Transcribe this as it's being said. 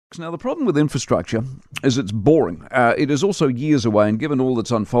Now, the problem with infrastructure is it's boring. It is also years away, and given all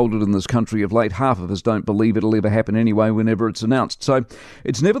that's unfolded in this country of late, half of us don't believe it'll ever happen anyway whenever it's announced. So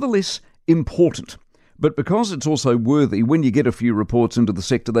it's nevertheless important. But because it's also worthy, when you get a few reports into the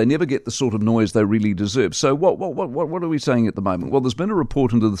sector, they never get the sort of noise they really deserve. So what are we saying at the moment? Well, there's been a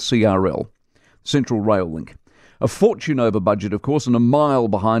report into the CRL, Central Rail Link. A fortune over budget, of course, and a mile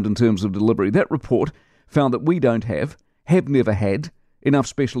behind in terms of delivery. That report found that we don't have never had, enough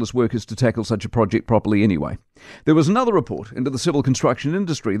specialist workers to tackle such a project properly anyway. There was another report into the civil construction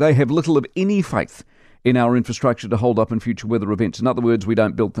industry. They have little of any faith in our infrastructure to hold up in future weather events. In other words, we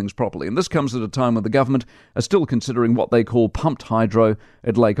don't build things properly. And this comes at a time when the government are still considering what they call pumped hydro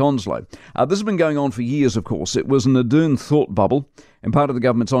at Lake Onslow. This has been going on for years, of course. It was an Ardern thought bubble and part of the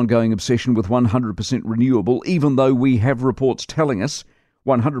government's ongoing obsession with 100% renewable, even though we have reports telling us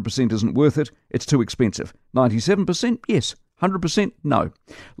 100% isn't worth it, it's too expensive. 97%? Yes. 100%? No.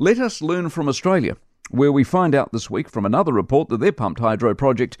 Let us learn from Australia, where we find out this week from another report that their pumped hydro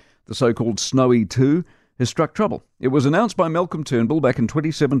project, the so-called Snowy 2, has struck trouble. It was announced by Malcolm Turnbull back in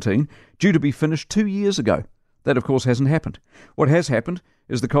 2017, due to be finished 2 years ago. That, of course, hasn't happened. What has happened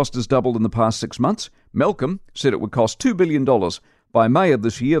is the cost has doubled in the past 6 months. Malcolm said it would cost $2 billion. By May of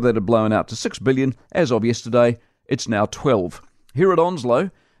this year, that had blown out to $6 billion. As of yesterday, it's now 12. Here at Onslow,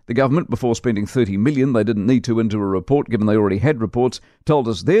 the government, before spending $30 million, they didn't need to, into a report, given they already had reports, told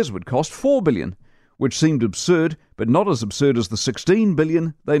us theirs would cost $4 billion, which seemed absurd, but not as absurd as the $16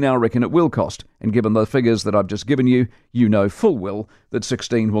 billion they now reckon it will cost. And given the figures that I've just given you, you know full well that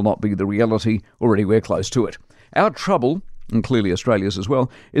 16 will not be the reality or anywhere close to it. Our trouble, and clearly Australia's as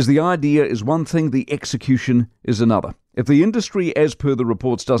well, is the idea is one thing, the execution is another. If the industry, as per the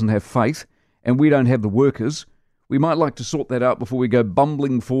reports, doesn't have faith, and we don't have the workers, we might like to sort that out before we go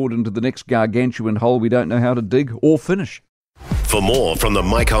bumbling forward into the next gargantuan hole we don't know how to dig or finish. For more from the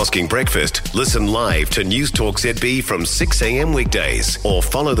Mike Hosking Breakfast, listen live to News Talk ZB from 6 a.m. weekdays or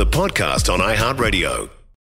follow the podcast on iHeartRadio.